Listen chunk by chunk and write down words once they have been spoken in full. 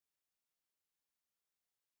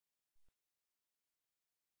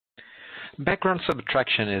Background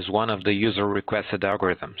subtraction is one of the user-requested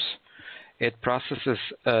algorithms. It processes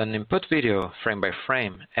an input video frame by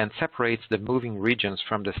frame and separates the moving regions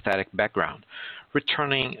from the static background,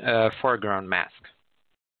 returning a foreground mask.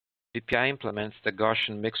 VPI implements the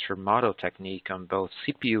Gaussian mixture model technique on both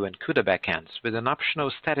CPU and CUDA backends with an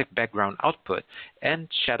optional static background output and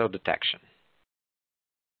shadow detection.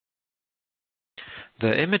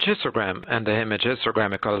 The image histogram and the image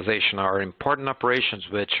histogram equalization are important operations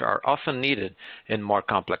which are often needed in more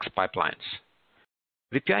complex pipelines.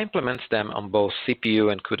 VPI implements them on both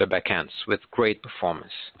CPU and CUDA backends with great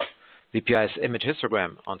performance. VPI's image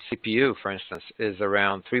histogram on CPU, for instance, is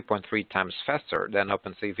around 3.3 times faster than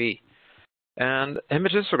OpenCV, and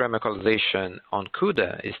image histogram equalization on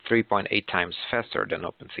CUDA is 3.8 times faster than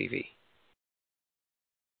OpenCV.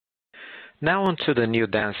 Now on to the new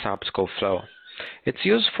dense optical flow. It's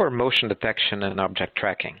used for motion detection and object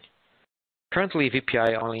tracking. Currently,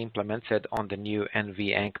 VPI only implements it on the new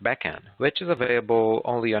NVINC backend, which is available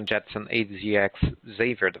only on Jetson AGX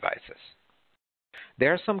Xavier devices.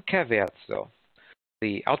 There are some caveats, though.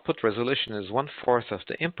 The output resolution is 1/4 of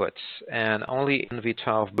the inputs, and only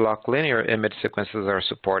NV12 block linear image sequences are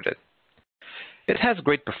supported. It has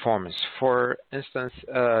great performance. For instance,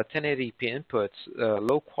 1080p inputs,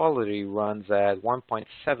 low quality runs at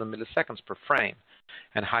 1.7 milliseconds per frame,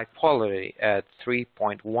 and high quality at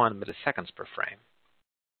 3.1 milliseconds per frame.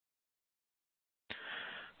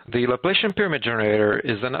 The Laplacian pyramid generator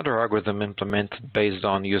is another algorithm implemented based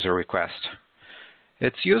on user request.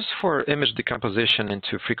 It's used for image decomposition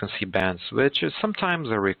into frequency bands, which is sometimes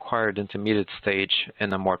a required intermediate stage in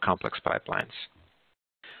the more complex pipelines.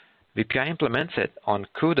 VPI implements it on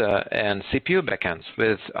CUDA and CPU backends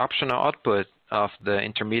with optional output of the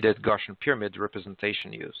intermediate Gaussian pyramid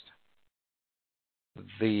representation used.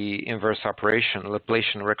 The inverse operation,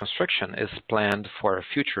 Laplacian reconstruction, is planned for a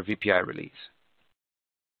future VPI release.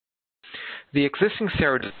 The existing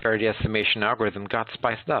stereo disparity estimation algorithm got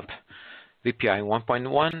spiced up. VPI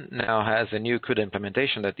 1.1 now has a new CUDA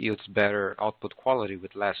implementation that yields better output quality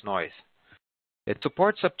with less noise. It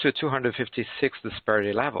supports up to 256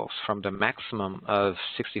 disparity levels from the maximum of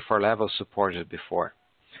 64 levels supported before.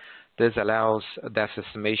 This allows depth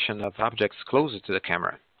estimation of objects closer to the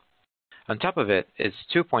camera. On top of it, it's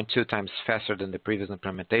 2.2 times faster than the previous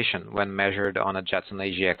implementation when measured on a Jetson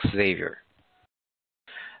AGX Xavier.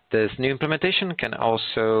 This new implementation can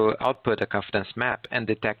also output a confidence map and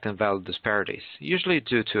detect invalid disparities, usually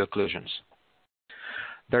due to occlusions.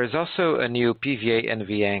 There is also a new PVA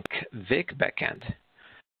NVINC VIC backend,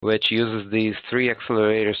 which uses these three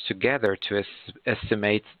accelerators together to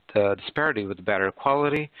estimate the disparity with better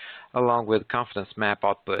quality, along with confidence map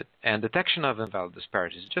output and detection of invalid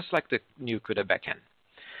disparities, just like the new CUDA backend.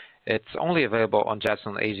 It's only available on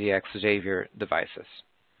Jetson AGX Xavier devices.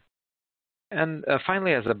 And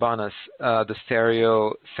finally, as a bonus, the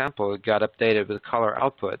stereo sample got updated with color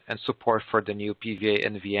output and support for the new PVA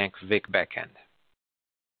NVINC VIC backend.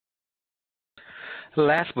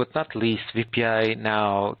 Last but not least, VPI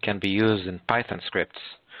now can be used in Python scripts.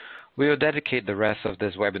 We will dedicate the rest of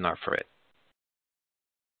this webinar for it.